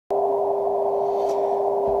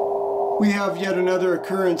We have yet another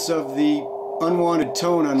occurrence of the unwanted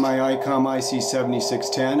tone on my Icom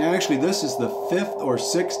IC-7610. Actually, this is the 5th or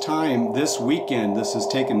 6th time this weekend this has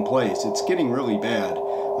taken place. It's getting really bad,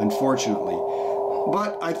 unfortunately.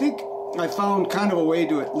 But I think I found kind of a way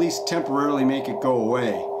to at least temporarily make it go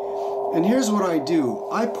away. And here's what I do.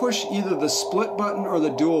 I push either the split button or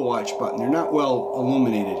the dual watch button. They're not well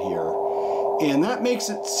illuminated here. And that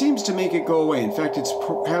seems to make it go away. In fact, it's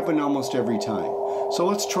happened almost every time. So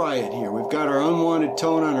let's try it here. We've got our unwanted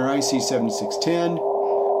tone on our IC-7610.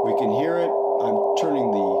 We can hear it. I'm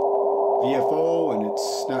turning the VFO and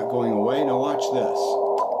it's not going away. Now watch this.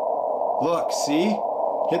 Look, see?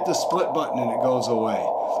 Hit the split button and it goes away.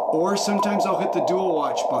 Or sometimes I'll hit the dual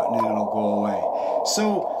watch button and it'll go away.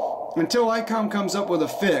 So until Icom comes up with a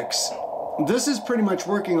fix, this is pretty much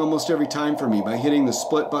working almost every time for me by hitting the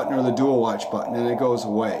split button or the dual watch button and it goes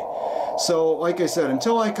away. So like I said,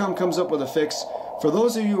 until Icom comes up with a fix, for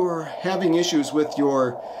those of you who are having issues with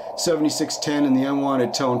your 7610 and the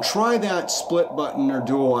unwanted tone, try that split button or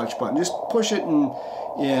dual watch button. Just push it and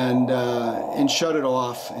shut it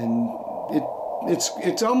off, and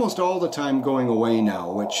it's almost all the time going away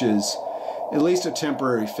now, which is at least a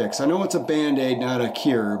temporary fix. I know it's a band-aid, not a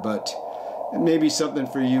cure, but it may be something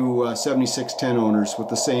for you 7610 owners with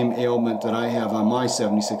the same ailment that I have on my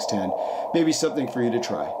 7610. Maybe something for you to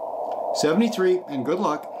try. 73, and good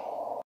luck.